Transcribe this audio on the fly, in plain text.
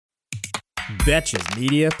Betches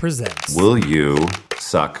Media presents. Will you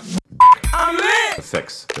suck I'm lit! to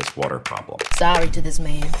fix this water problem? Sorry to this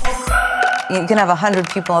man. You can have 100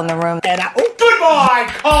 people in the room. And goodbye,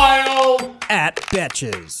 Kyle! At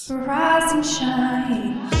Betches. Rise and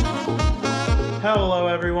shine. Hello,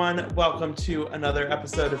 everyone. Welcome to another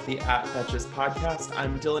episode of the At Betches podcast.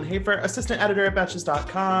 I'm Dylan Hafer, assistant editor at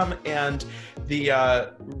Betches.com and the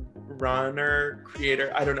runner, creator,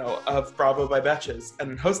 of Bravo by Betches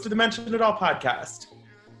and host of the Mention It All podcast.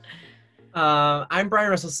 I'm Brian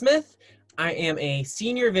Russell Smith. I am a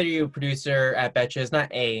senior video producer at Betches.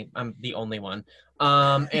 I'm the only one.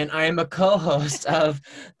 And I am a co-host of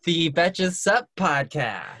the Betches Sup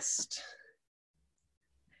podcast.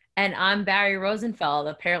 And I'm Barry Rosenfeld.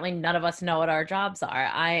 Apparently none of us know what our jobs are.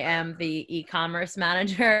 I am the e-commerce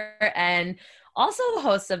manager and also the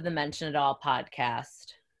host of the Mention It All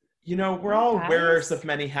podcast. You know, we're all wearers of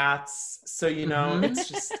many hats, so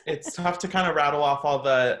it's tough to kind of rattle off all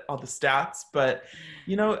the stats, but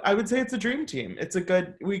I would say it's a dream team. It's a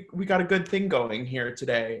good we got a good thing going here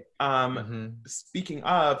today. Speaking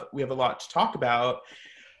of, we have a lot to talk about.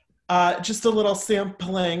 Just a little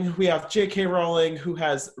sampling. We have J.K. Rowling, who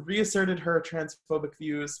has reasserted her transphobic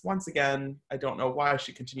views once again. I don't know why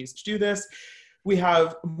she continues to do this. We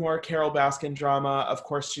have more Carole Baskin drama. Of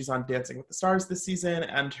course, she's on Dancing with the Stars this season,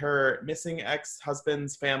 and her missing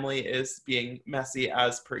ex-husband's family is being messy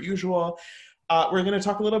as per usual. We're going to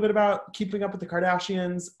talk a little bit about Keeping Up with the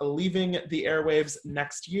Kardashians, leaving the airwaves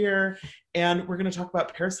next year, and we're going to talk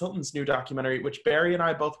about Paris Hilton's new documentary, which Barry and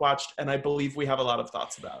I both watched, and I believe we have a lot of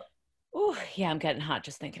thoughts about. Oh, yeah, I'm getting hot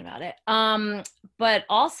just thinking about it. But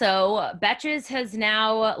also, Betches has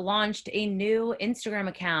now launched a new Instagram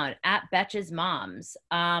account at Betches Moms.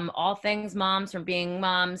 All things moms, from being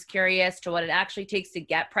moms, curious to what it actually takes to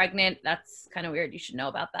get pregnant. That's kind of weird. You should know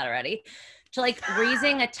about that already. To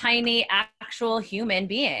raising a tiny actual human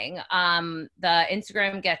being. The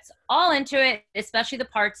Instagram gets all into it, especially the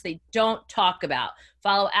parts they don't talk about.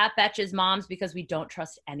 Follow at Betches Moms because we don't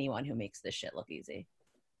trust anyone who makes this shit look easy.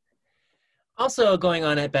 Also going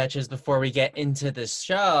on at Betches before we get into the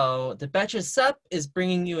show, the Betches Sup is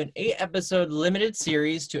bringing you an 8-episode limited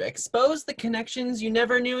series to expose the connections you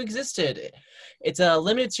never knew existed. It's a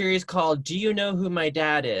limited series called Do You Know Who My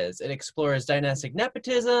Dad Is? It explores dynastic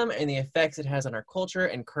nepotism and the effects it has on our culture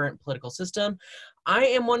and current political system. I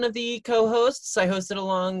am one of the co-hosts. I hosted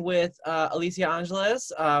along with Alicia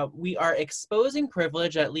Angeles. We are exposing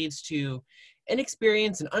privilege that leads to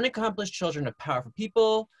inexperienced and unaccomplished children of powerful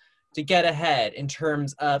people to get ahead in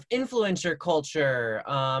terms of influencer culture,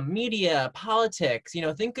 media, politics.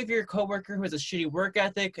 Think of your coworker who has a shitty work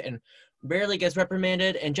ethic and rarely gets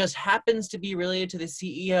reprimanded and just happens to be related to the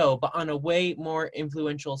CEO, but on a way more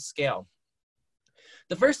influential scale.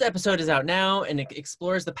 The first episode is out now, and it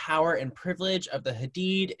explores the power and privilege of the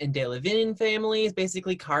Hadid and Delevingne families.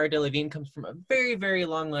 Basically, Cara Delevingne comes from a very, very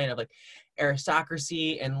long line of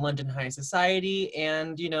aristocracy and London high society,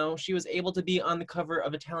 and she was able to be on the cover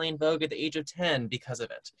of Italian Vogue at the age of 10 because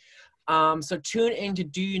of it. So tune in to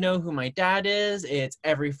Do You Know Who My Dad Is? It's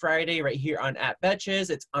every Friday right here on at Betches.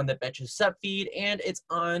 It's on the Betches Sup feed, and it's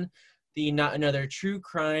on the Not Another True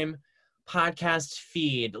Crime podcast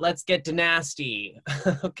feed. Let's get to nasty.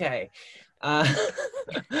 Okay.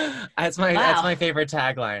 That's my favorite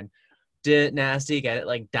tagline. Did nasty get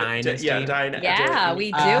it? Dynasty? Yeah,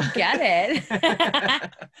 we do get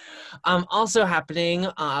it. Also happening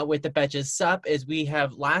with the Betches Sup is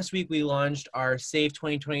last week we launched our Save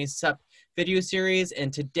 2020 Sup video series,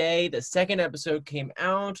 and today the second episode came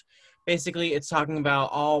out. Basically, it's talking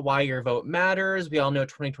about why your vote matters. We all know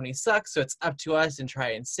 2020 sucks, so it's up to us and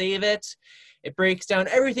try and save it. It breaks down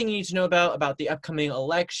everything you need to know about the upcoming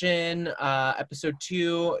election. Episode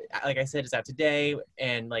 2, like I said, is out today,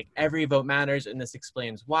 and every vote matters, and this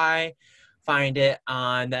explains why. Find it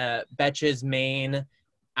on the Betches main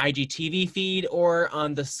IGTV feed or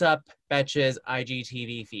on the Sup Betches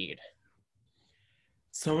IGTV feed.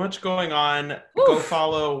 So much going on. Oof. Go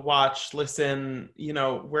follow, watch, listen.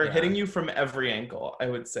 We're hitting you from every angle, I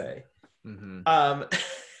would say. Mm-hmm.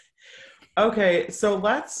 Okay, so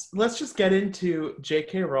let's just get into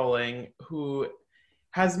J.K. Rowling, who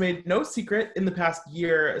has made no secret in the past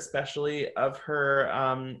year, especially, of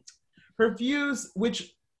her views,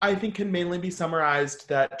 which I think can mainly be summarized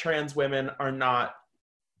that trans women are not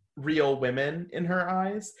real women in her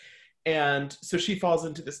eyes. And so she falls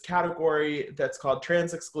into this category that's called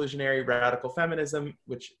trans exclusionary radical feminism,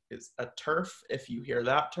 which is a TERF, if you hear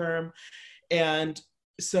that term. And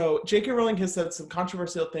so J.K. Rowling has said some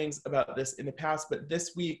controversial things about this in the past, but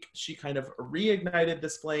this week she kind of reignited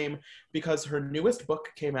this flame because her newest book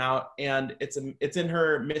came out, and it's in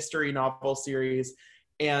her mystery novel series.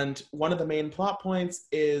 And one of the main plot points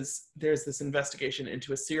is there's this investigation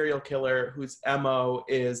into a serial killer whose MO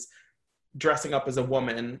is dressing up as a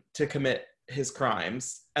woman to commit his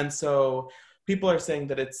crimes. And so people are saying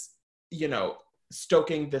that it's, you know,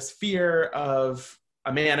 stoking this fear of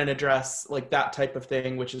a man in a dress, like that type of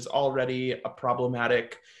thing, which is already a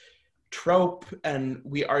problematic trope. And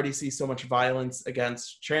we already see so much violence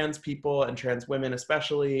against trans people and trans women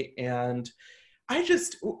especially. And I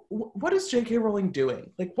just, what is J.K. Rowling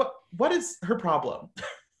doing? Like, what is her problem?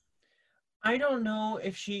 I don't know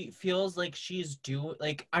if she feels like she's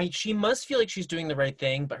she must feel like she's doing the right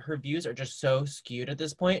thing, but her views are just so skewed at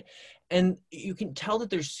this point. And you can tell that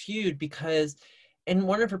they're skewed because in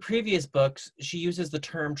one of her previous books, she uses the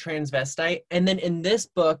term transvestite. And then in this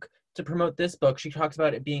book, to promote this book, she talks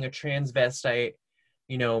about it being a transvestite,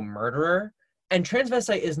 you know, murderer. And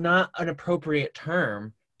transvestite is not an appropriate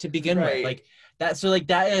term to begin with. Like that, so like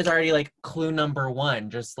that is already like clue number one.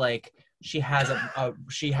 Just like she has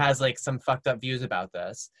she has like some fucked up views about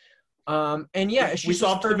this. And yeah, we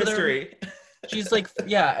solved the mystery. She's like,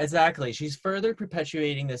 yeah, exactly. She's further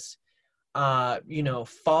perpetuating this, you know,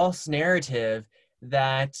 false narrative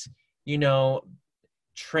that, you know,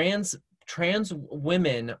 trans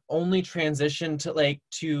women only transition to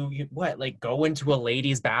go into a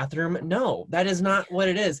lady's bathroom. No, that is not what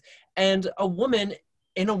it is. And a woman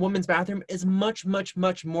in a woman's bathroom is much, much,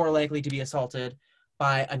 much more likely to be assaulted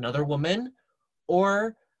by another woman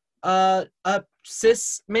or a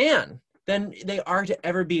cis man than they are to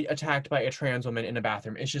ever be attacked by a trans woman in a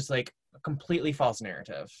bathroom. It's just like a completely false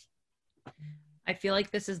narrative. I feel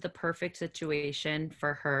like this is the perfect situation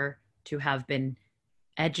for her to have been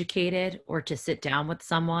educated or to sit down with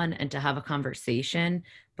someone and to have a conversation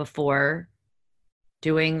before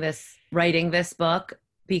writing this book,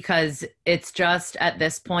 because it's just at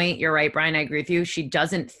this point, you're right, Brian, I agree with you. She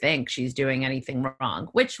doesn't think she's doing anything wrong,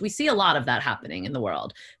 which we see a lot of that happening in the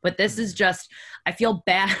world. But this is just, I feel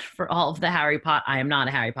bad for all of the Harry Potter. I am not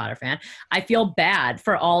a Harry Potter fan. I feel bad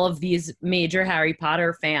for all of these major Harry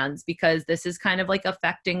Potter fans because this is kind of like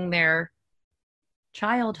affecting their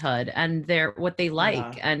childhood and what they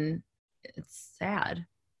like. Yeah. And it's sad.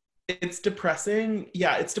 It's depressing.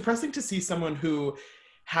 Yeah, it's depressing to see someone who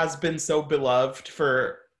has been so beloved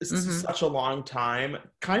for such a long time,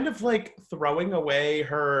 kind of like throwing away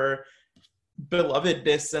her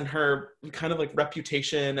belovedness and her kind of like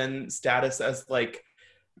reputation and status as like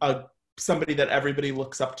somebody that everybody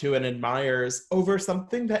looks up to and admires over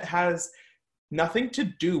something that has nothing to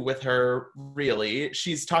do with her, really.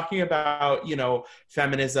 She's talking about, you know,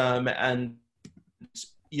 feminism and,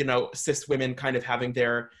 you know, cis women kind of having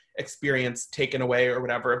their experience taken away or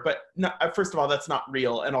whatever, but no, first of all, that's not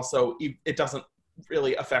real, and also it doesn't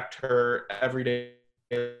really affect her everyday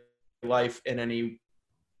life in any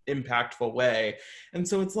impactful way. And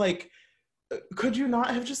so it's like, could you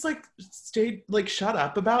not have just like stayed, like, shut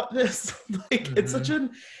up about this? Like, it's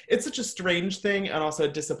such a strange thing and also a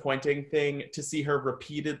disappointing thing to see her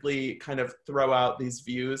repeatedly kind of throw out these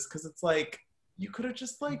views, because it's like, you could have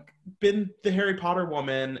just like been the Harry Potter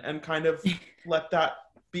woman and kind of let that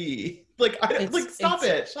be. Like, stop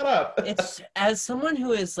it, shut up. It's, as someone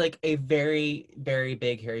who is like a very, very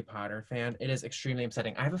big Harry Potter fan, it is extremely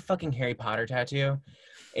upsetting. I have a fucking Harry Potter tattoo.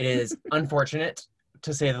 It is unfortunate,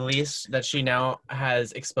 to say the least, that she now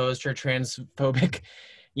has exposed her transphobic,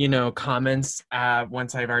 you know, comments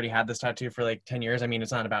once I've already had this tattoo for like 10 years. I mean,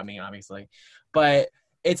 it's not about me, obviously, but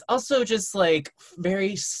it's also just like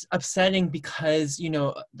very upsetting because, you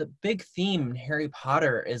know, the big theme in Harry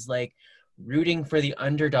Potter is like rooting for the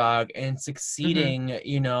underdog and succeeding,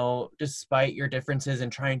 you know, despite your differences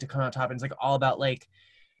and trying to come out top. And it's like all about like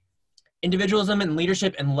individualism and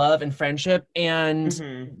leadership and love and friendship. And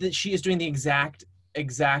that she is doing the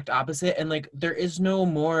exact opposite. And like, there is no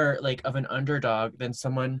more like of an underdog than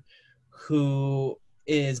someone who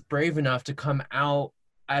is brave enough to come out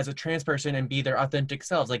as a trans person and be their authentic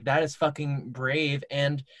selves. Like, that is fucking brave.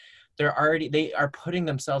 And they are putting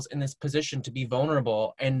themselves in this position to be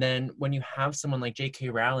vulnerable. And then when you have someone like J.K.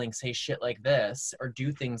 Rowling say shit like this or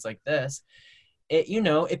do things like this, it, you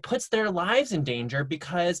know, it puts their lives in danger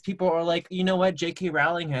because people are like, you know what, J.K.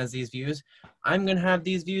 Rowling has these views, I'm gonna have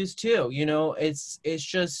these views too. You know, it's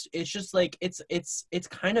just like it's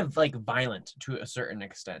kind of like violent to a certain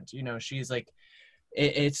extent. You know, she's like,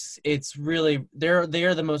 it's really, they are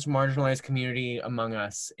the most marginalized community among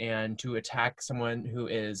us, and to attack someone who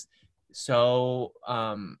is so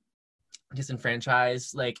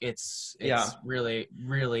disenfranchised. Like it's really,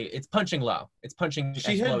 really, it's punching low. It's punching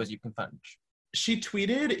low as you can punch. She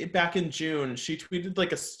tweeted back in June, she tweeted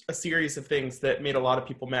like a series of things that made a lot of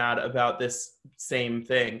people mad about this same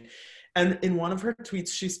thing. And in one of her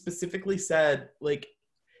tweets, she specifically said, like,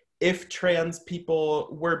 if trans people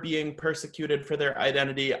were being persecuted for their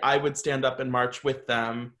identity, I would stand up and march with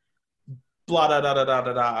them. Blah, da, da, da, da,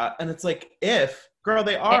 da, da. And it's like, if, girl,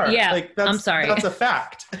 they are. Yeah, like, that's, I'm sorry. That's a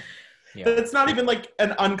fact. Yeah. It's not even like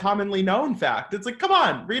an uncommonly known fact. It's like, come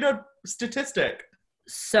on, read a statistic.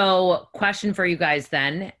 So, question for you guys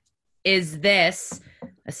then. Is this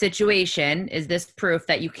a situation, is this proof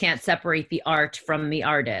that you can't separate the art from the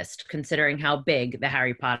artist, considering how big the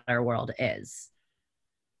Harry Potter world is?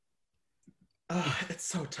 Oh, it's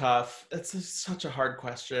so tough. Such a hard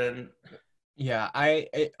question. Yeah,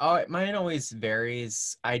 mine always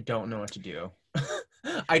varies. I don't know what to do.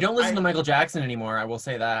 I don't listen to Michael Jackson anymore. I will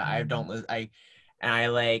say that. I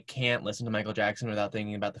like can't listen to Michael Jackson without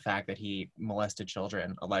thinking about the fact that he molested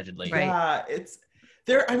children, allegedly. Right. Yeah,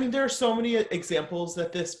 there are so many examples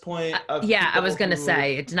at this point of I was gonna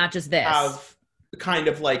say, it's not just this. Have kind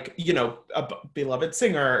of like, you know, a beloved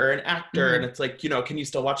singer or an actor, and it's like, you know, can you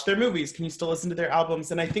still watch their movies? Can you still listen to their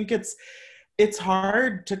albums? And I think it's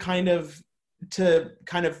hard to kind of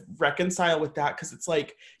reconcile with that, because it's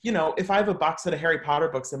like, you know, if I have a box set of Harry Potter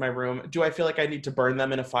books in my room, do I feel like I need to burn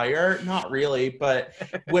them in a fire? Not really, but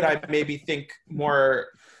would I maybe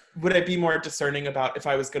would I be more discerning about if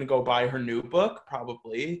I was going to go buy her new book?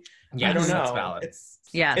 Probably. Yeah, I don't know. That's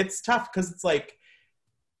valid. It's tough, because it's like,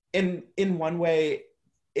 in one way,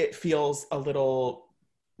 it feels a little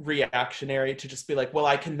reactionary to just be like, well,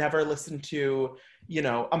 I can never listen to, you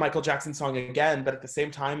know, a Michael Jackson song again. But at the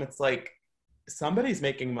same time, it's like, somebody's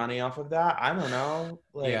making money off of that. I don't know.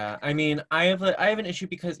 Like, yeah, I mean, I have an issue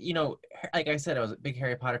because, you know, like I said, I was a big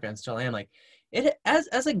Harry Potter fan, still am. Like, it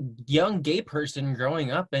as a young gay person growing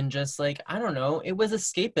up, and just like, I don't know, it was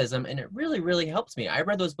escapism, and it really, really helped me. I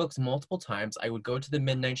read those books multiple times. I would go to the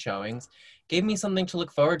midnight showings, gave me something to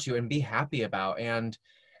look forward to and be happy about. And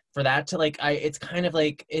for that to like, it's kind of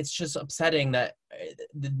like, it's just upsetting that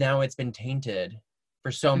now it's been tainted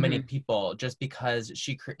for so many people just because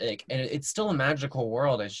and it's still a magical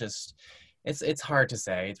world. It's just, it's hard to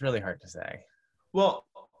say. It's really hard to say. Well,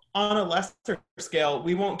 on a lesser scale,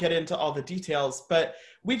 we won't get into all the details, but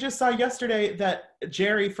we just saw yesterday that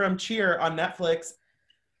Jerry from Cheer on Netflix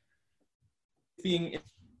being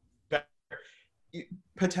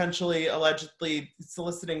potentially, allegedly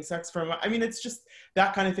soliciting sex from, I mean, it's just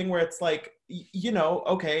that kind of thing where it's like, you know,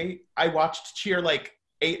 okay, I watched Cheer like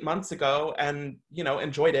 8 months ago and, you know,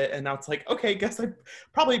 enjoyed it. And now it's like, okay, guess I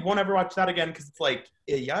probably won't ever watch that again, because it's like,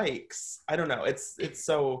 yikes. I don't know. It's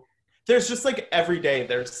so, there's just like every day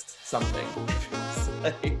there's something. It's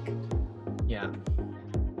like, yeah.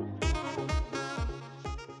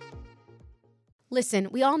 Listen,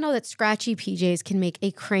 we all know that scratchy PJs can make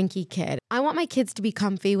a cranky kid. I want my kids to be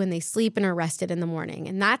comfy when they sleep and are rested in the morning,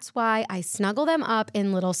 and that's why I snuggle them up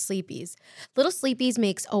in Little Sleepies. Little Sleepies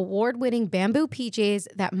makes award-winning bamboo PJs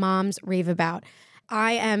that moms rave about.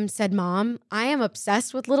 I am said mom. I am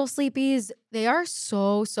obsessed with Little Sleepies. They are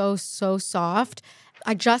so, so, so soft.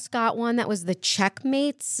 I just got one that was the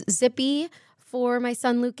Checkmates Zippy for my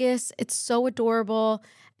son Lucas. It's so adorable.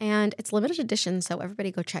 And it's limited edition, so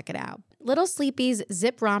everybody go check it out. Little Sleepy's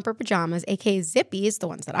Zip Romper Pajamas, aka Zippies, the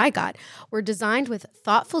ones that I got, were designed with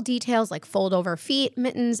thoughtful details like fold-over feet,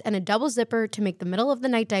 mittens, and a double zipper to make the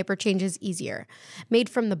middle-of-the-night diaper changes easier. Made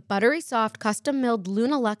from the buttery soft, custom-milled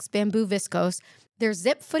Luna Lux bamboo viscose, their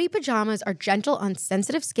zip footy pajamas are gentle on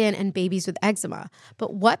sensitive skin and babies with eczema.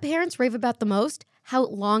 But what parents rave about the most? How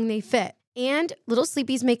long they fit. And Little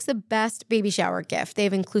Sleepies makes the best baby shower gift. They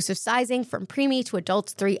have inclusive sizing from preemie to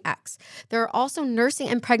adults 3X. There are also nursing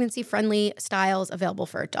and pregnancy-friendly styles available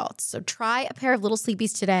for adults. So try a pair of Little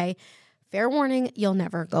Sleepies today. Fair warning, you'll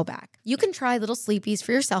never go back. You can try Little Sleepies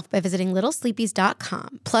for yourself by visiting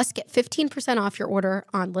littlesleepies.com. Plus, get 15% off your order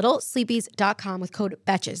on littlesleepies.com with code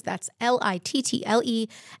BETCHES. That's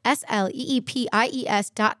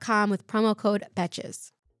LITTLESLEEPIES.com with promo code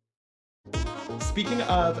BETCHES. Speaking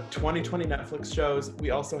of 2020 Netflix shows,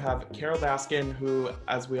 we also have Carol Baskin, who,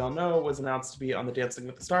 as we all know, was announced to be on the Dancing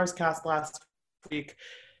with the Stars cast last week.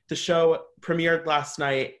 The show premiered last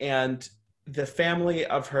night, and the family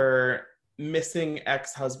of her missing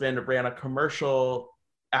ex-husband ran a commercial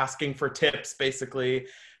asking for tips, basically,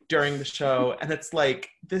 during the show. And it's like,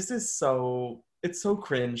 it's so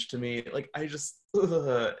cringe to me. Like, I just,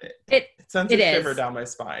 it sends a shiver down my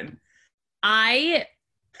spine.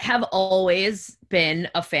 have always been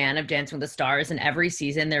a fan of Dancing with the Stars, and every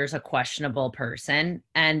season there's a questionable person,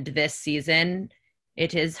 and this season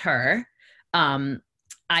it is her.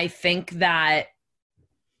 I think that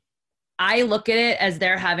I look at it as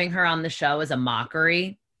they're having her on the show as a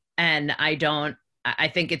mockery, and I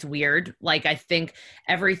think it's weird. Like, I think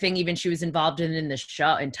everything even she was involved in the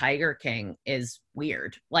show in Tiger King is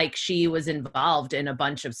weird. Like, she was involved in a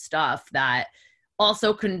bunch of stuff that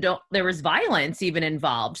also there was violence even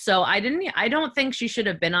involved. So I don't think she should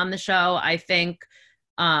have been on the show. I think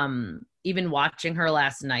even watching her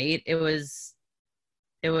last night, it was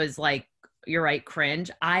like, you're right, cringe.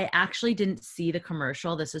 I actually didn't see the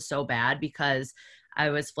commercial. This is so bad because I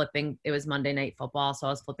was flipping. It was Monday Night Football, so I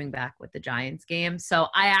was flipping back with the Giants game. So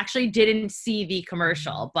I actually didn't see the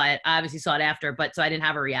commercial, but I obviously saw it after. But so I didn't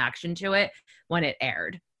have a reaction to it when it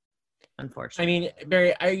aired. Unfortunately, I mean,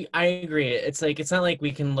 Barry, I agree. It's like, it's not like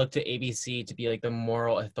we can look to ABC to be like the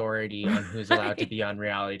moral authority on who's allowed to be on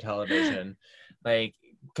reality television, like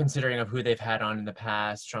considering of who they've had on in the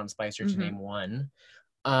past, Sean Spicer to name one.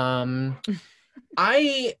 Like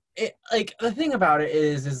the thing about it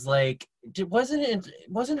is like,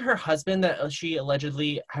 wasn't her husband that she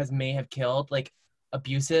allegedly may have killed like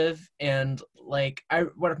abusive, and like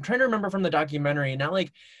what I'm trying to remember from the documentary, not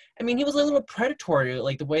like, I mean, he was a little predatory,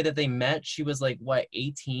 like the way that they met. She was like, what,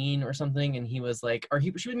 18 or something, and he was like,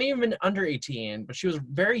 she may have been under 18, but she was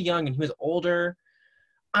very young and he was older.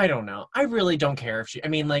 I don't know. I really don't care if she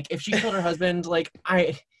killed her husband, like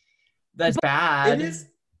that's bad. It is.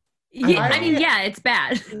 Yeah, I mean, yeah, it's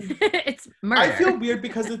bad. It's murder. I feel weird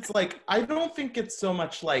because it's like, I don't think it's so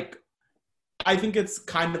much like, I think it's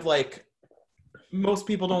kind of like, most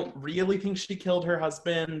people don't really think she killed her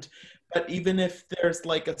husband, but even if there's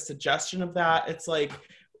like a suggestion of that, it's like,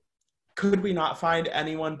 could we not find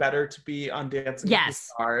anyone better to be on Dancing with the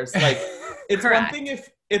Stars? Like, it's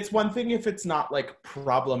one thing if it's not like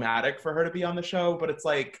problematic for her to be on the show, but it's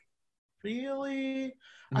like, really?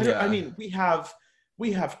 I mean, we have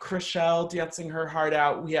Chrishell dancing her heart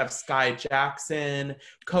out. We have Sky Jackson,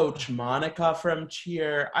 Coach Monica from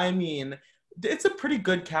Cheer. I mean, it's a pretty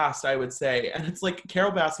good cast, I would say. And it's like,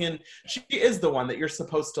 Carole Baskin, she is the one that you're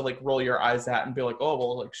supposed to like roll your eyes at and be like, oh,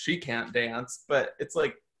 well, like she can't dance. But it's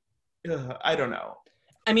like, I don't know.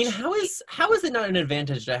 I mean, how is it not an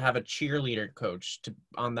advantage to have a cheerleader coach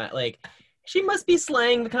on that? Like, she must be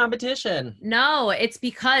slaying the competition. No, it's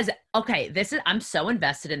because, I'm so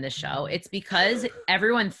invested in this show. It's because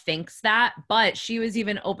everyone thinks that, but she was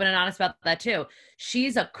even open and honest about that too.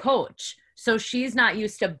 She's a coach, so she's not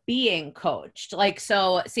used to being coached. Like,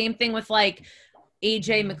 so same thing with like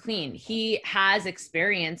AJ McLean. He has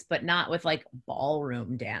experience, but not with like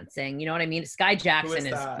ballroom dancing. You know what I mean? Sky Jackson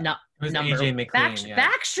is not number AJ McLean,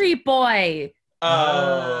 Backstreet Boy.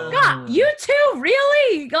 Oh. God, you too,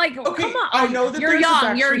 really? Like, okay, come on. I know that you're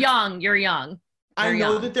young. I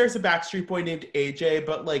know that there's a Backstreet Boy named AJ,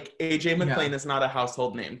 but like AJ McLean is not a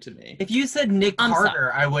household name to me. If you said Nick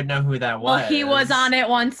Carter, I would know who that was. Well, he was on it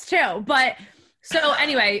once too. But so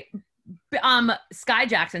anyway, Sky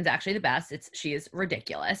Jackson's actually the best. She is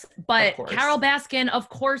ridiculous. But Carole Baskin, of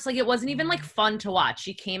course, like it wasn't even like fun to watch.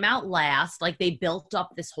 She came out last. Like they built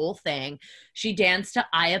up this whole thing. She danced to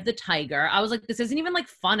Eye of the Tiger. I was like, this isn't even like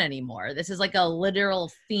fun anymore. This is like a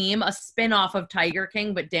literal theme, a spin-off of Tiger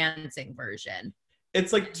King, but dancing version.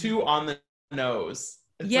 It's like too on the nose.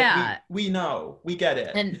 It's yeah. Like we know. We get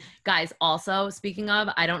it. And guys, also, speaking of,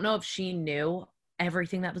 I don't know if she knew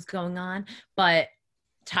everything that was going on, but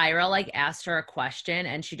Tyra like asked her a question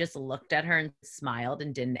and she just looked at her and smiled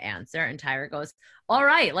and didn't answer. And Tyra goes, all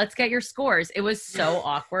right, let's get your scores. It was so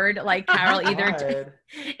awkward. Like Carole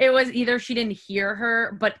it was either she didn't hear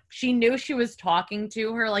her, but she knew she was talking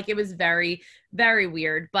to her. Like it was very, very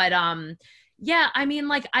weird. But yeah, I mean,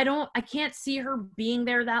 like, I can't see her being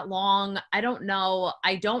there that long. I don't know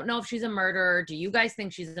if she's a murderer. Do you guys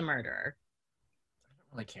think she's a murderer? I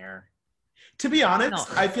don't really care. To be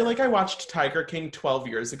honest, I feel like I watched Tiger King 12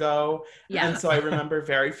 years ago. Yeah. And so I remember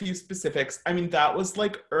very few specifics. I mean, that was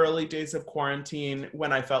like early days of quarantine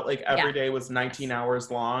when I felt like every day was 19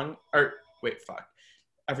 hours long. Or wait, fuck.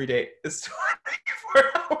 Every day is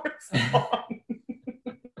 24 hours long.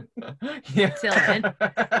 Yeah.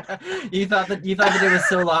 Dylan. you thought that it was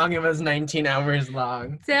so long it was 19 hours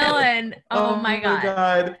long. Dylan. Oh my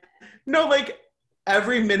God. No, like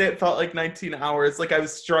every minute felt like 19 hours. Like I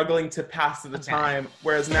was struggling to pass the time,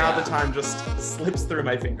 whereas now the time just slips through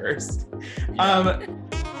my fingers. Yeah.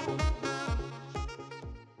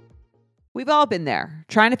 We've all been there,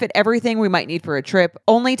 trying to fit everything we might need for a trip,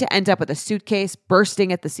 only to end up with a suitcase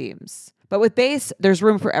bursting at the seams. But with Base, there's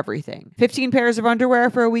room for everything. 15 pairs of underwear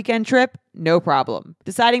for a weekend trip? no problem.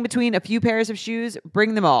 Deciding between a few pairs of shoes,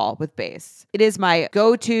 bring them all with Base. It is my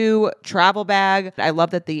go-to travel bag. I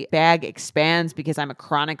love that the bag expands because I'm a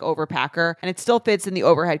chronic overpacker and it still fits in the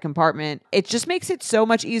overhead compartment. It just makes it so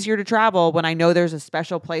much easier to travel when I know there's a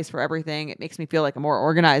special place for everything. It makes me feel like a more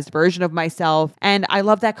organized version of myself. And I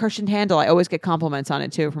love that cushioned handle. I always get compliments on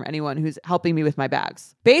it too from anyone who's helping me with my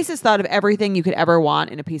bags. Base has thought of everything you could ever want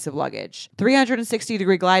in a piece of luggage.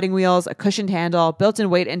 360-degree gliding wheels, a cushioned handle, built-in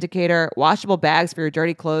weight indicator, washable bags for your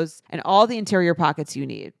dirty clothes, and all the interior pockets you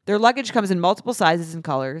need. Their luggage comes in multiple sizes and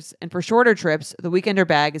colors, and for shorter trips, the Weekender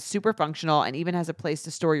bag is super functional and even has a place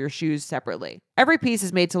to store your shoes separately. Every piece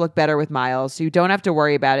is made to look better with miles, so you don't have to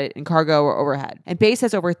worry about it in cargo or overhead. And Base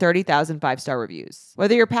has over 30,000 five-star reviews.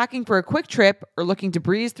 Whether you're packing for a quick trip or looking to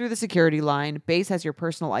breeze through the security line, Base has your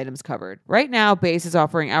personal items covered. Right now, Base is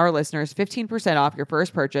offering our listeners 15% off your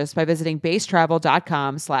first purchase by visiting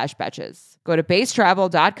basetravel.com/betches. Go to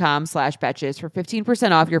basetravel.com/betches for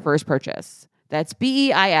 15% off your first purchase. That's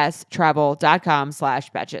BEIS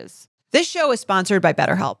travel.com/betches. This show is sponsored by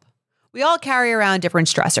BetterHelp. We all carry around different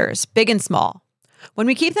stressors, big and small. When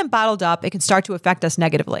we keep them bottled up, it can start to affect us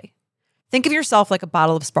negatively. Think of yourself like a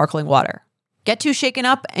bottle of sparkling water. Get too shaken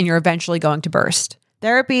up and you're eventually going to burst.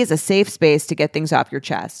 Therapy is a safe space to get things off your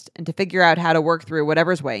chest and to figure out how to work through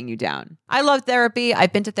whatever's weighing you down. I love therapy.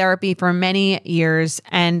 I've been to therapy for many years,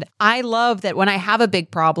 and I love that when I have a big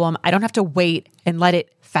problem, I don't have to wait and let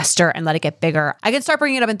it fester and let it get bigger. I can start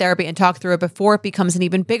bringing it up in therapy and talk through it before it becomes an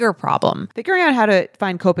even bigger problem. Figuring out how to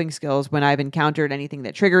find coping skills when I've encountered anything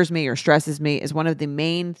that triggers me or stresses me is one of the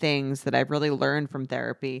main things that I've really learned from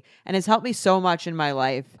therapy, and it's helped me so much in my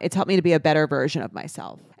life. It's helped me to be a better version of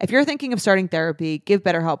myself. If you're thinking of starting therapy, give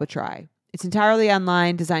BetterHelp a try. It's entirely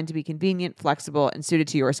online, designed to be convenient, flexible, and suited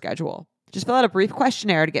to your schedule. Just fill out a brief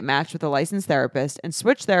questionnaire to get matched with a licensed therapist and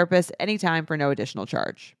switch therapists anytime for no additional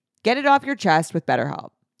charge. Get it off your chest with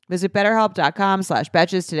BetterHelp. Visit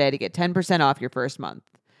BetterHelp.com/betches today to get 10% off your first month.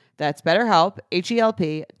 That's BetterHelp,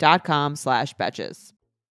 HELP.com/betches.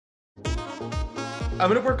 I'm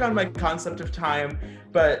going to work on my concept of time,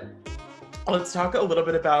 but let's talk a little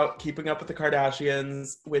bit about Keeping Up with the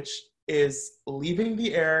Kardashians, which is leaving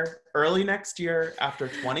the air early next year after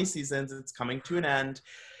 20 seasons. It's coming to an end.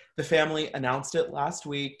 The family announced it last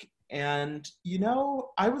week, and, you know,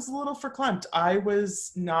 I was a little verklempt. I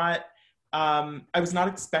was not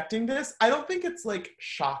expecting this. I don't think it's like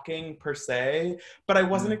shocking per se, but I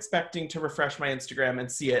wasn't expecting to refresh my Instagram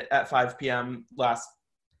and see it at 5 p.m. last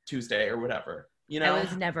Tuesday or whatever. You know, I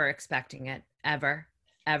was never expecting it ever.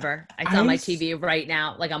 It's on my TV right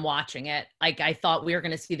now. Like, I'm watching it. Like, I thought we were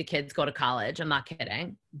going to see the kids go to college. I'm not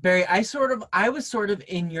kidding. Barry, I was sort of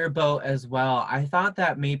in your boat as well. I thought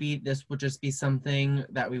that maybe this would just be something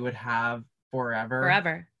that we would have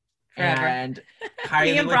forever. And Kylie,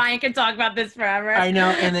 me and Brian can talk about this forever. I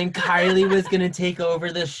know. And then Kylie was gonna take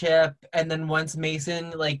over the ship, and then once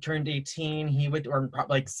Mason turned 18, he would, or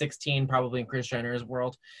 16, probably in Kris Jenner's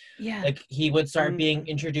world. Yeah. He would start being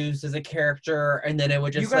introduced as a character, and then it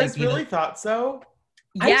would just you guys really thought so?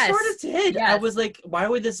 Yes. I sort of did. Yes. I was like, why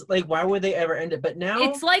would they ever end it? But now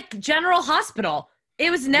it's like General Hospital.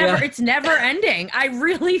 It's never ending. I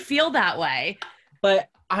really feel that way. But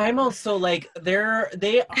I'm also like,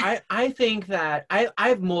 I think that I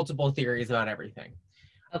have multiple theories about everything.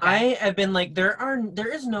 Okay. I have been like,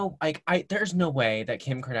 there's no way that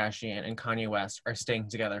Kim Kardashian and Kanye West are staying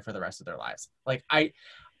together for the rest of their lives.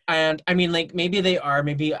 Maybe they are,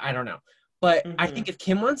 maybe, I don't know. But I think if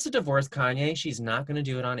Kim wants to divorce Kanye, she's not going to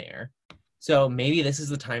do it on air. So maybe this is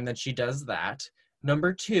the time that she does that.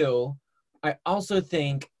 Number two, I also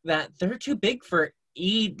think that they're too big for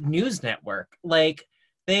E! News Network.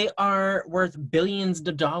 They are worth billions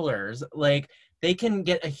of dollars. They can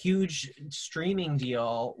get a huge streaming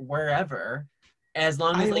deal wherever, as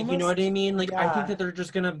long as you know what I mean? I think that they're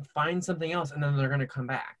just going to find something else and then they're going to come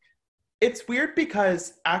back. It's weird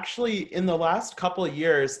because actually in the last couple of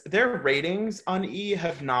years, their ratings on E!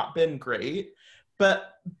 have not been great.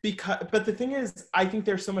 But the thing is, I think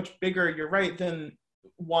they're so much bigger, you're right, than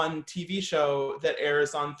one TV show that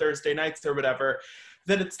airs on Thursday nights or whatever,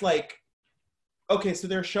 that it's like, okay, so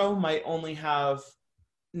their show might only have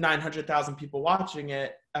 900,000 people watching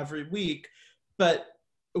it every week, but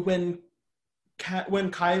when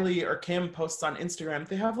Kylie or Kim posts on Instagram,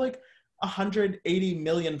 they have 180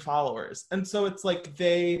 million followers. And so it's like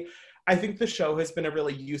I think the show has been a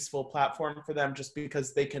really useful platform for them just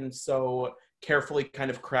because they can so carefully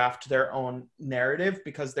kind of craft their own narrative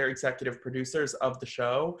because they're executive producers of the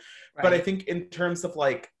show. Right. But I think in terms of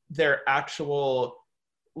their actual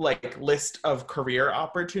list of career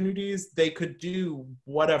opportunities, they could do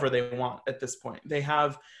whatever they want at this point. They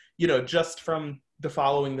have you know, just from the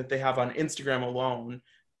following that they have on Instagram alone,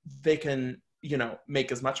 they can, you know,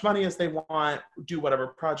 make as much money as they want, do whatever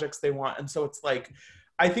projects they want. And so it's like,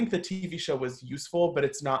 I think the TV show was useful, but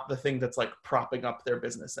it's not the thing that's like propping up their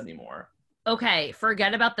business anymore. Okay,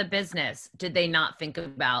 forget about the business. Did they not think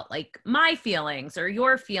about like my feelings or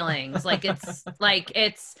your feelings? Like it's like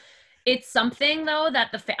it's something though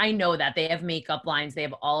that I know that they have makeup lines, they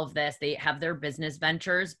have all of this, they have their business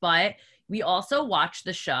ventures, but we also watch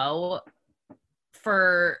the show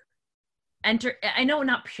for I know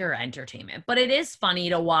not pure entertainment, but it is funny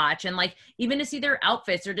to watch and like even to see their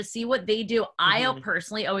outfits or to see what they do. I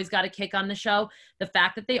personally always got a kick on the show. The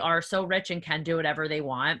fact that they are so rich and can do whatever they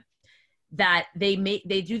want, that they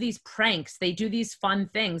do these pranks, they do these fun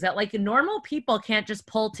things that like normal people can't just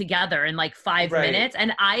pull together in like 5 minutes.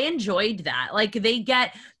 And I enjoyed that. Like they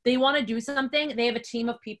want to do something. They have a team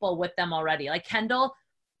of people with them already. Like Kendall,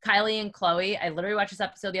 Kylie, and Chloe. I literally watched this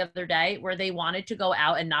episode the other day where they wanted to go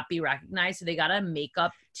out and not be recognized. So they got a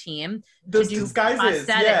makeup team Those to do disguises.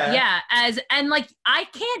 prosthetic. Yeah. And like, I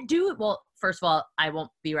can't do it. Well, first of all, I won't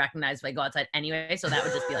be recognized if I go outside anyway. So that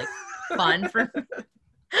would just be like fun for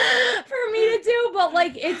me to do, but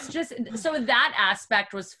like it's just so that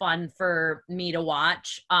aspect was fun for me to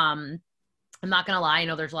watch. I'm not gonna lie, I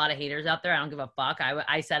know there's a lot of haters out there. I don't give a fuck.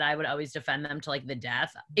 I said I would always defend them to like the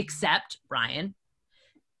death, except Brian.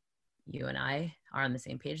 You and I are on the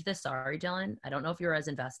same page this. Sorry, Dylan. I don't know if you were as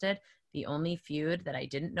invested. The only feud that I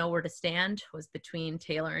didn't know where to stand was between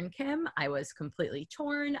Taylor and Kim. I was completely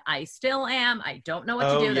torn. I still am. I don't know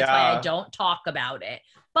what to do. That's why I don't talk about it.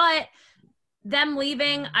 But them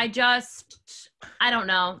leaving, I don't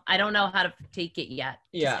know. I don't know how to take it yet.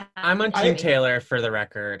 Yeah, I'm on Team Taylor for the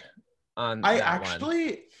record. On I that actually,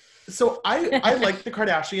 one. So I like the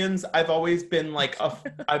Kardashians. I've always been like,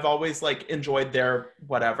 I've always like enjoyed their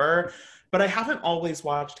whatever, but I haven't always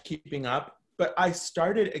watched Keeping Up. But I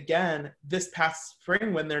started again this past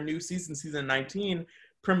spring when their new season 19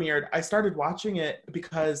 premiered. I started watching it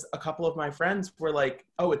because a couple of my friends were like,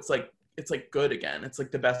 oh, it's like good again. It's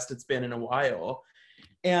like the best it's been in a while.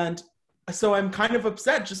 And so I'm kind of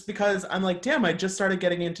upset just because I'm like, damn, I just started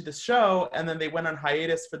getting into this show and then they went on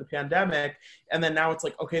hiatus for the pandemic. And then now it's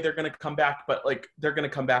like, okay, they're going to come back, but like they're going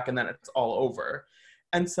to come back and then it's all over.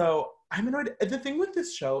 And so I'm annoyed. The thing with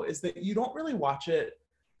this show is that you don't really watch it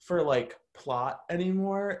for like plot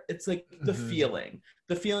anymore. It's like the feeling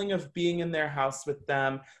of being in their house with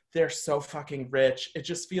them. They're so fucking rich. It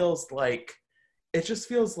just feels like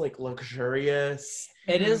luxurious.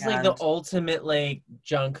 It is like the ultimate like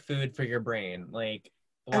junk food for your brain. Like,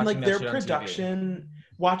 and like their production,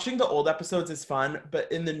 watching the old episodes is fun,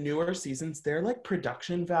 but in the newer seasons, their like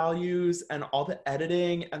production values and all the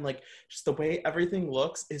editing and like just the way everything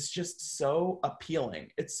looks is just so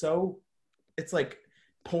appealing. It's like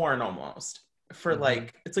porn almost for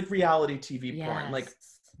like, it's like reality TV porn, like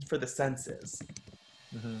for the senses.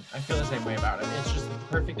 I feel the same way about it. It's just the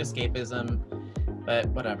perfect escapism, but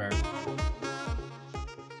whatever.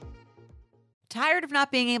 Tired of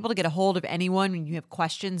not being able to get a hold of anyone when you have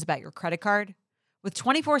questions about your credit card? With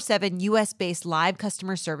 24/7 US-based live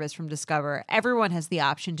customer service from Discover, everyone has the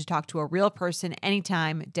option to talk to a real person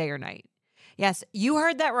anytime, day or night. Yes, you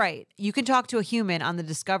heard that right. You can talk to a human on the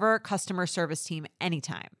Discover customer service team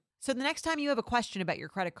anytime. So the next time you have a question about your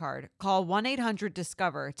credit card, call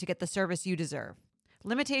 1-800-DISCOVER to get the service you deserve.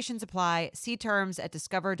 Limitations apply. See terms at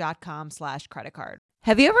discover.com/creditcard.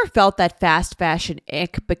 Have you ever felt that fast fashion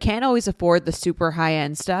ick but can't always afford the super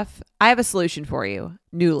high-end stuff? I have a solution for you.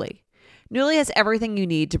 Nuuly. Nuuly has everything you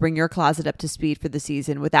need to bring your closet up to speed for the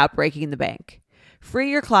season without breaking the bank. Free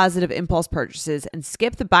your closet of impulse purchases and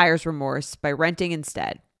skip the buyer's remorse by renting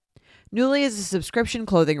instead. Nuuly is a subscription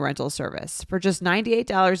clothing rental service. For just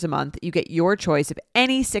 $98 a month, you get your choice of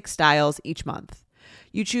any 6 styles each month.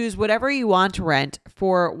 You choose whatever you want to rent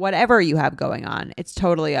for whatever you have going on. It's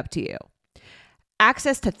totally up to you.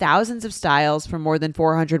 Access to thousands of styles from more than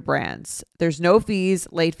 400 brands. There's no fees,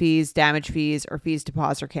 late fees, damage fees, or fees to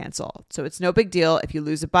pause or cancel. So it's no big deal if you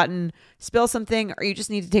lose a button, spill something, or you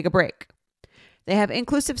just need to take a break. They have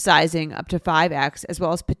inclusive sizing up to 5X as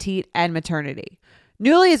well as petite and maternity.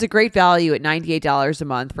 Nuuly is a great value at $98 a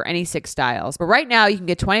month for any 6 styles. But right now you can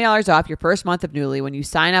get $20 off your first month of Nuuly when you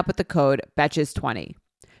sign up with the code BETCHES20.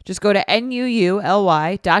 Just go to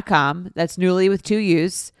NUULY.com, that's Nuuly with 2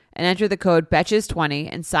 U's, and enter the code BETCHES20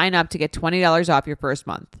 and sign up to get $20 off your first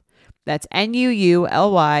month. That's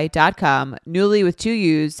NUULY.com, Nuuly with 2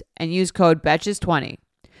 U's, and use code BETCHES20.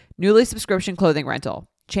 Nuuly subscription clothing rental.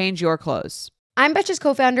 Change your clothes. I'm Betches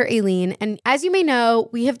co-founder Aileen, and as you may know,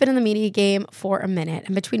 we have been in the media game for a minute.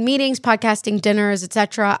 And between meetings, podcasting, dinners,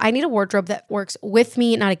 etc., I need a wardrobe that works with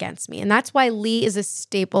me, not against me. And that's why Lee is a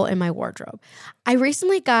staple in my wardrobe. I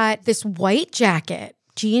recently got this white jacket,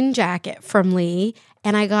 jean jacket from Lee,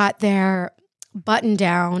 and I got their button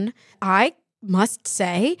down. I must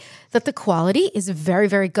say that the quality is very,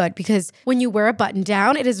 very good because when you wear a button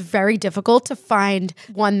down, it is very difficult to find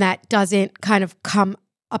one that doesn't kind of come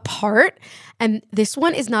apart. And this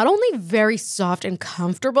one is not only very soft and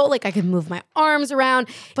comfortable, like I can move my arms around,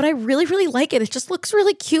 but I really, really like it. It just looks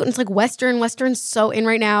really cute. And it's like Western. Western's so in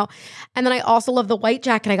right now. And then I also love the white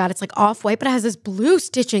jacket I got. It's like off-white, but it has this blue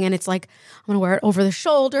stitching. And it's like, I'm going to wear it over the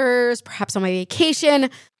shoulders, perhaps on my vacation.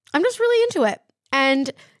 I'm just really into it.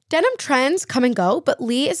 And denim trends come and go, but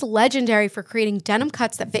Lee is legendary for creating denim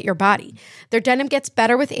cuts that fit your body. Their denim gets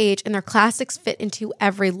better with age, and their classics fit into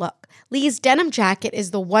every look. Lee's denim jacket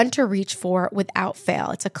is the one to reach for without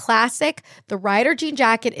fail. It's a classic. The Rider jean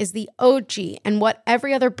jacket is the OG and what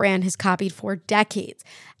every other brand has copied for decades.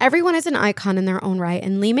 Everyone is an icon in their own right,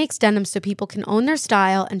 and Lee makes denim so people can own their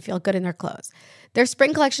style and feel good in their clothes. Their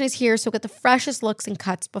spring collection is here, so get the freshest looks and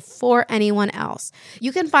cuts before anyone else.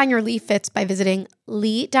 You can find your Lee fits by visiting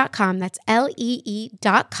lee.com. That's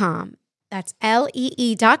Lee.com. That's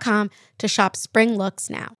Lee.com to shop spring looks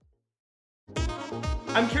now.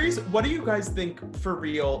 I'm curious, what do you guys think for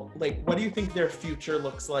real? Like, what do you think their future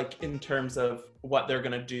looks like in terms of what they're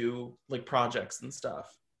going to do, like projects and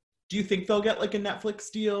stuff? Do you think they'll get like a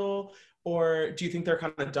Netflix deal? Or do you think they're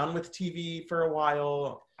kind of done with TV for a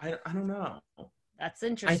while? I don't know. That's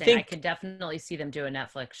interesting. I could definitely see them do a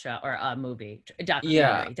Netflix show or a movie, a documentary.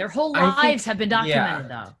 Yeah. Their whole lives have been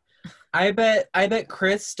documented, though. I bet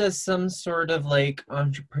Chris does some sort of like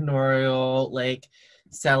entrepreneurial, like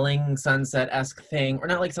selling sunset-esque thing, or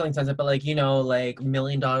not like selling sunset, but like, you know, like $1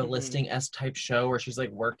 Million Listing-esque type show where she's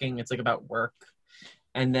like working. It's like about work.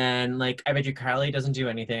 And then like, I bet you Kylie doesn't do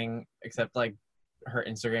anything except like her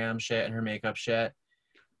Instagram shit and her makeup shit.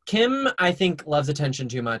 Kim, I think, loves attention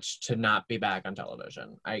too much to not be back on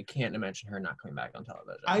television. I can't imagine her not coming back on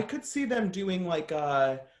television. I could see them doing like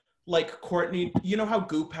Kourtney, you know how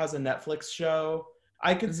Goop has a Netflix show?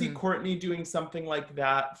 I could see Kourtney doing something like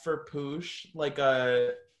that for Poosh,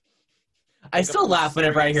 I still laugh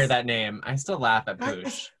whenever I hear that name. I still laugh at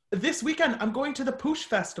Poosh. This weekend, I'm going to the Poosh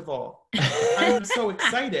Festival. I'm so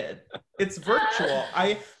excited. It's virtual.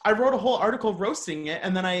 I wrote a whole article roasting it,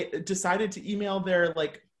 and then I decided to email their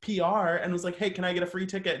like PR and was like, hey, can I get a free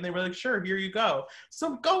ticket? And they were like, sure, here you go. So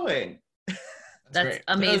I'm going. That's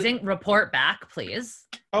amazing. Report back, please.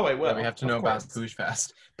 Oh, I will. Yeah, we have to know about Poosh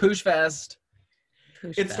Fest. Poosh Fest.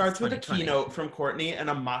 It starts with a keynote from Kourtney and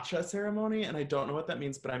a matcha ceremony, and I don't know what that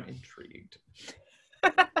means, but I'm intrigued.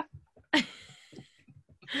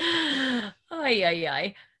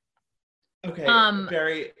 Ay. Okay,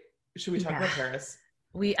 Barry, should we talk about Paris?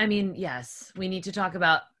 Yes, we need to talk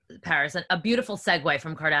about Paris. And a beautiful segue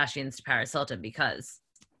from Kardashians to Paris Hilton because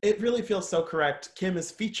it really feels so correct. Kim is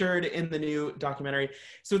featured in the new documentary.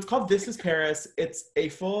 So it's called This is Paris. It's a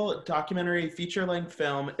full documentary feature-length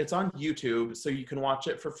film. It's on YouTube, so you can watch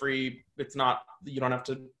it for free. It's not, you don't have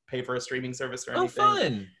to pay for a streaming service or anything. Oh,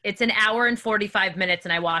 fun. It's an hour and 45 minutes,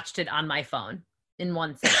 and I watched it on my phone in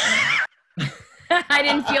one sitting. I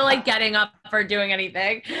didn't feel like getting up or doing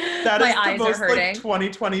anything. That my is eyes the most are hurting. like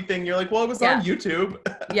 2020 thing. You're like, well, it was on YouTube.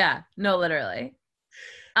 Yeah, no, literally.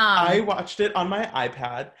 I watched it on my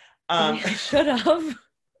iPad. I should have.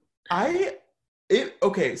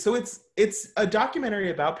 Okay, so it's a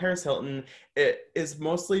documentary about Paris Hilton. It is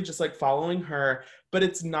mostly just like following her, but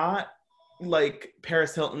it's not like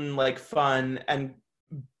Paris Hilton like fun and,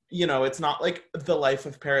 you know, it's not like the life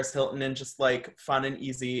of Paris Hilton and just like fun and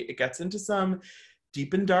easy. It gets into some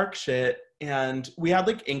deep and dark shit, and we had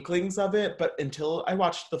like inklings of it, but until I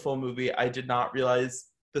watched the full movie, I did not realize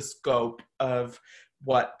the scope of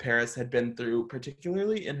what Paris had been through,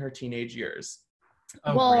 particularly in her teenage years.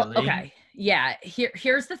 Oh, well, really? Okay. Yeah.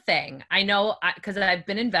 Here's the thing. I know because I've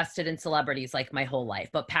been invested in celebrities like my whole life,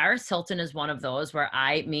 but Paris Hilton is one of those where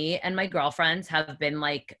me and my girlfriends have been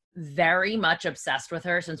like very much obsessed with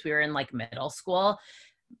her since we were in like middle school.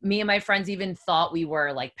 Me and my friends even thought we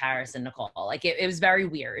were like Paris and Nicole. Like it was very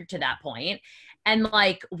weird to that point. And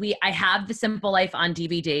like I have The Simple Life on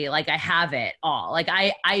DVD. Like I have it all. Like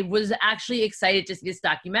I was actually excited to see this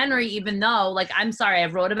documentary, even though like, I'm sorry, I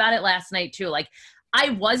wrote about it last night too. Like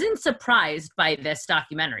I wasn't surprised by this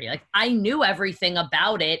documentary. Like I knew everything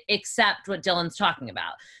about it except what Dylan's talking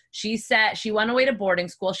about. She said she went away to boarding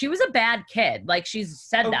school. She was a bad kid. Like she's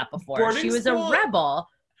said that before. She was a rebel.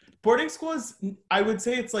 Boarding school is, I would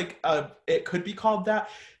say it's like, it could be called that.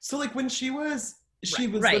 So like when she was She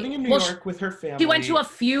was Right. living in New Well, York with her family. She went to a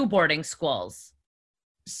few boarding schools.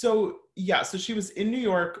 So she was in New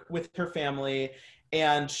York with her family,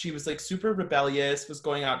 and she was like super rebellious, was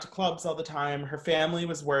going out to clubs all the time. Her family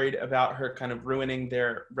was worried about her kind of ruining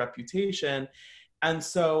their reputation. And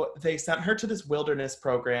so they sent her to this wilderness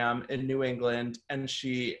program in New England, and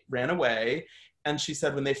she ran away. And she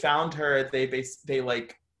said when they found her, they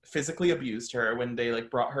like physically abused her when they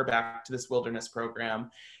like brought her back to this wilderness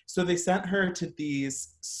program. So they sent her to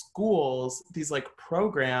these schools, these like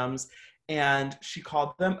programs, and she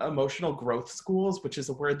called them emotional growth schools, which is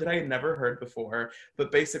a word that I had never heard before.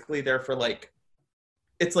 But basically they're for like,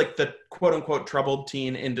 it's like the quote unquote troubled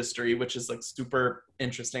teen industry, which is like super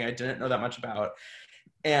interesting. I didn't know that much about.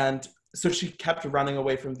 And so she kept running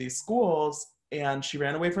away from these schools, and she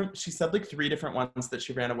said like 3 different ones that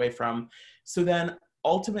she ran away from. So then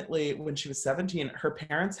ultimately, when she was 17, her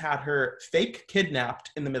parents had her fake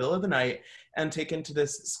kidnapped in the middle of the night and taken to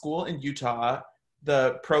this school in Utah,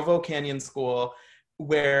 the Provo Canyon School,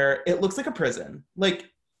 where it looks like a prison.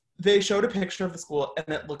 Like, they showed a picture of the school and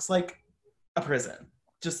it looks like a prison,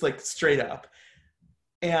 just like straight up.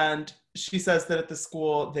 And she says that at the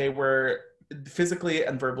school they were physically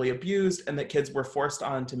and verbally abused, and that kids were forced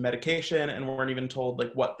onto medication and weren't even told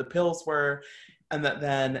like what the pills were. And that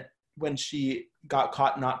then when she got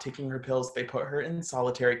caught not taking her pills, they put her in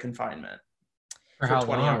solitary confinement For for how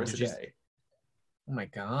 20 long? hours a day. Oh my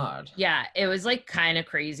God. Yeah, it was like kind of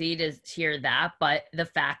crazy to hear that, but the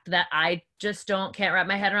fact that I just can't wrap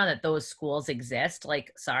my head around that those schools exist.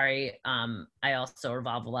 Like, sorry, I also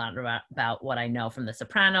revolve a lot about what I know from The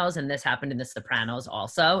Sopranos, and this happened in The Sopranos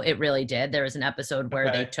also. It really did. There was an episode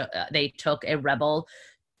where they took a rebel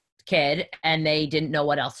kid and they didn't know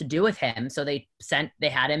what else to do with him, so they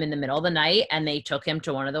had him in the middle of the night and they took him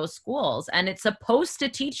to one of those schools. And it's supposed to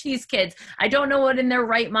teach these kids, I don't know what in their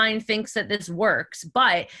right mind thinks that this works,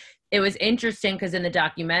 but it was interesting because in the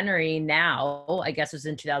documentary now, I guess it was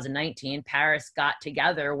in 2019, Paris got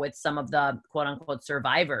together with some of the quote unquote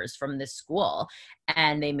survivors from this school,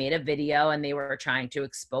 and they made a video and they were trying to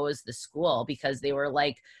expose the school because they were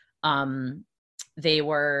like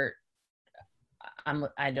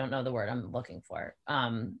I don't know the word I'm looking for.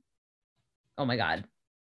 Oh my God.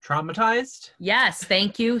 Traumatized? Yes,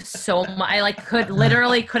 thank you so much. I like couldn't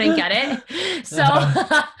get it. So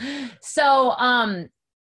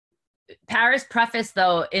Paris prefaced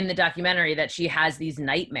though in the documentary that she has these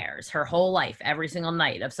nightmares her whole life, every single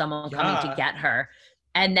night, of someone coming to get her.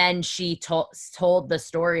 And then she told the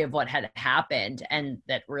story of what had happened, and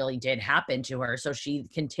that really did happen to her. So she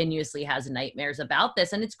continuously has nightmares about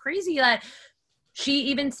this. And it's crazy that she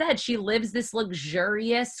even said she lives this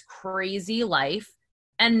luxurious, crazy life.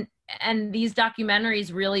 And these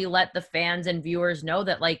documentaries really let the fans and viewers know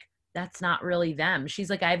that, like, that's not really them. She's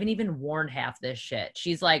like, I haven't even worn half this shit.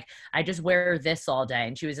 She's like, I just wear this all day.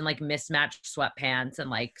 And she was in like mismatched sweatpants and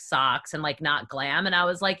like socks and like not glam. And I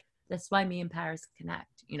was like, that's why me and Paris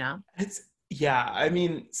connect, you know? I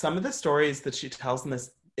mean, some of the stories that she tells in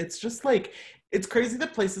this, it's just like, it's crazy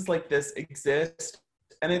that places like this exist.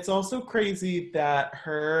 And it's also crazy that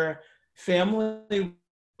her family was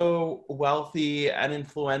so wealthy and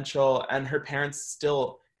influential, and her parents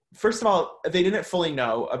still, first of all, they didn't fully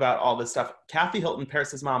know about all this stuff. Kathy Hilton,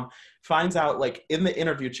 Paris's mom, finds out like in the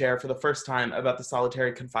interview chair for the first time about the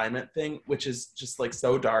solitary confinement thing, which is just like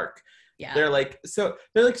so dark. Yeah. They're like, so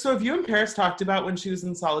have you and Paris talked about when she was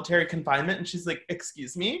in solitary confinement? And she's like,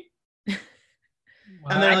 excuse me?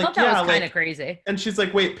 And they're I thought that was kind of crazy. And she's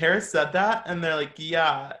like, wait, Paris said that? And they're like,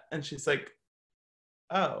 yeah. And she's like,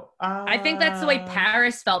 oh. I think that's the way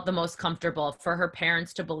Paris felt the most comfortable, for her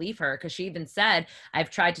parents to believe her. Because she even said, I've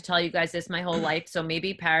tried to tell you guys this my whole life. So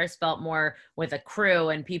maybe Paris felt more with a crew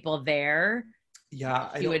and people there. Yeah.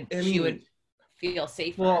 She would feel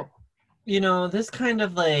safer. Well, you know, this kind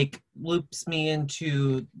of like loops me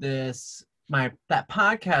into that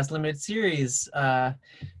podcast limited series.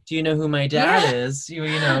 Do you know who my dad is? You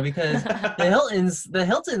know, because the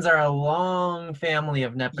Hiltons are a long family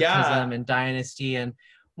of nepotism and dynasty. And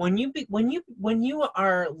when you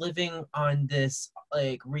are living on this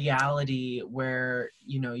like reality where,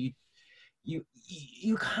 you know,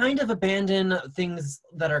 you kind of abandon things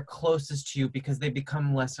that are closest to you because they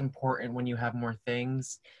become less important when you have more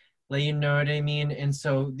things. Like, you know what I mean? And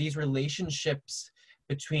so these relationships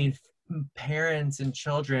between parents and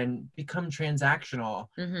children become transactional,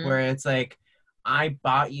 where it's like, I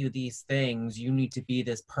bought you these things, you need to be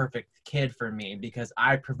this perfect kid for me because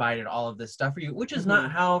I provided all of this stuff for you, which is not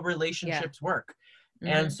how relationships work.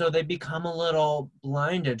 And so they become a little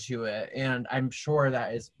blinded to it, and I'm sure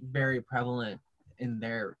that is very prevalent in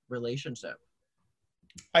their relationship.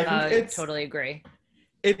 I think it's totally agree.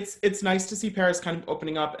 It's nice to see Paris kind of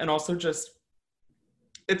opening up, and also just,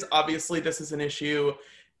 it's obviously this is an issue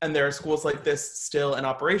and there are schools like this still in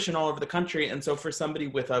operation all over the country. And so for somebody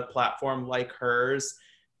with a platform like hers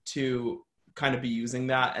to kind of be using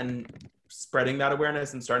that and spreading that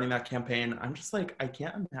awareness and starting that campaign, I'm just like, I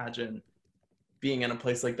can't imagine being in a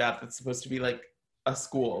place like that that's supposed to be like a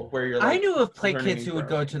school where you're like, I knew of play learning kids who and would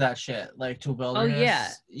go to that shit, like to Wilderness.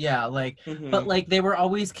 yeah. Yeah, like, but like they were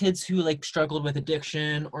always kids who like struggled with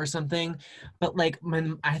addiction or something. But like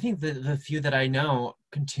I think the few that I know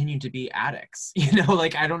continue to be addicts. You know,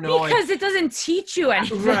 like I don't know, because it doesn't teach you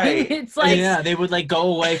anything. Right. It's like, yeah, they would like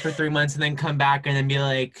go away for 3 months and then come back and then be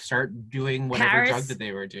like start doing whatever drug that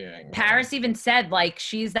they were doing. Paris even said like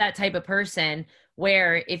she's that type of person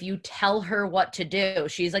where if you tell her what to do,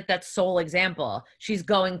 she's like that sole example, she's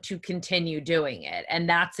going to continue doing it. And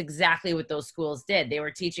that's exactly what those schools did. They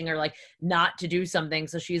were teaching her like not to do something.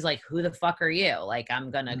 So she's like, who the fuck are you? Like,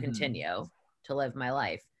 I'm going to continue to live my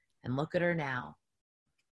life. And look at her now.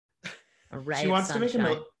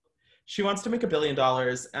 She wants to make $1 billion,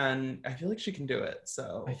 and I feel like she can do it.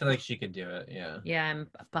 So I feel like she could do it. Yeah. Yeah, I'm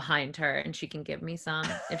behind her, and she can give me some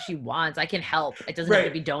if she wants. I can help. It doesn't have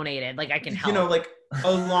to be donated. Like I can help. You know, like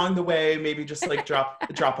along the way, maybe just like drop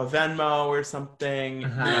a Venmo or something. You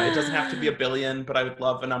know, it doesn't have to be $1 billion, but I would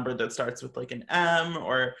love a number that starts with like an M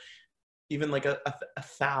or even like a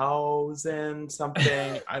 1,000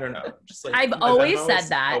 something. I don't know. Just like I've always Venmo said is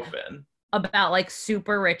that. open. About like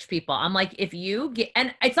super rich people. I'm like, if you get,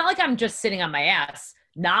 and it's not like I'm just sitting on my ass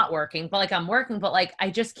not working, but like I'm working, but like I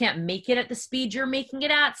just can't make it at the speed you're making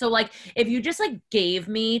it at. So like if you just like gave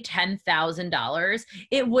me $10,000,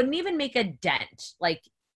 it wouldn't even make a dent like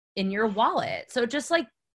in your wallet. So just do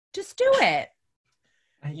it.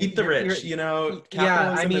 Eat the rich, you know.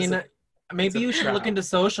 Yeah, I mean, maybe you should look into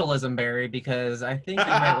socialism, Barry, because I think you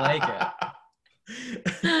might like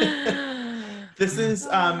it. This is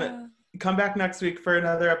come back next week for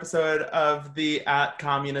another episode of the At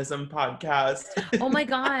Communism podcast. Oh my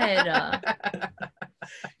God.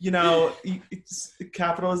 You know,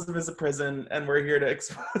 capitalism is a prison and we're here to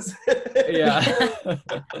expose it.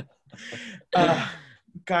 Yeah.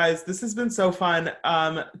 Guys, this has been so fun.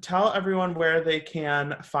 Tell everyone where they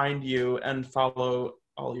can find you and follow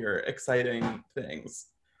all your exciting things.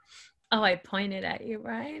 Oh, I pointed at you,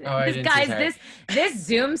 right? Oh, I didn't guys, see that. this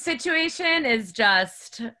Zoom situation is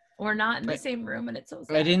just, we're not in the same room and it's so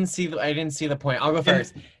sad. I didn't see the point. I'll go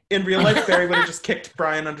first. In real life, Barry would have just kicked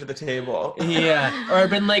Brian under the table. Yeah, or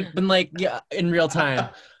been like yeah, in real time.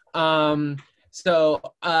 So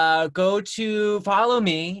go to follow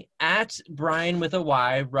me at Brian with a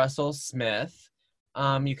Y Russell Smith.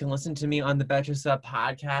 You can listen to me on the Betches Sup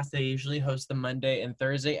podcast. I usually host the Monday and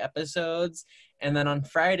Thursday episodes. And then on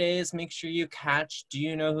Fridays, make sure you catch Do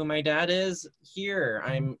You Know Who My Dad Is? Here.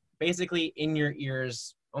 I'm basically in your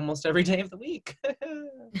ears almost every day of the week.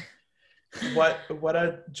 What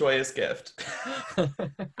a joyous gift.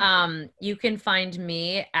 You can find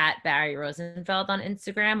me at Barry Rosenfeld on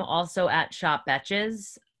Instagram, also at Shop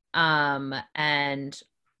Betches, and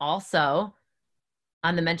also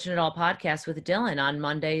on the Mention It All podcast with Dylan on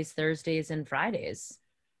Mondays, Thursdays, and Fridays.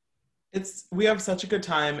 We have such a good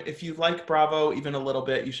time. If you like Bravo even a little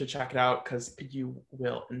bit, you should check it out because you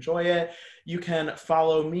will enjoy it. You can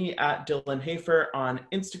follow me at Dylan Hafer on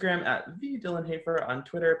Instagram, at the Dylan Hafer on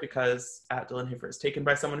Twitter, because at Dylan Hafer is taken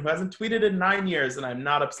by someone who hasn't tweeted in 9 years, and I'm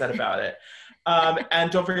not upset about it.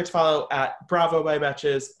 And don't forget to follow at Bravo by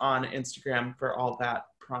Betches on Instagram for all that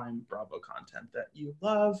prime Bravo content that you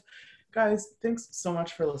love. Guys, thanks so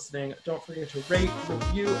much for listening. Don't forget to rate,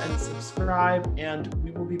 review, and subscribe, and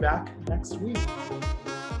we will be back next week.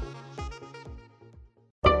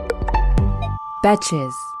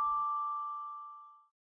 Betches.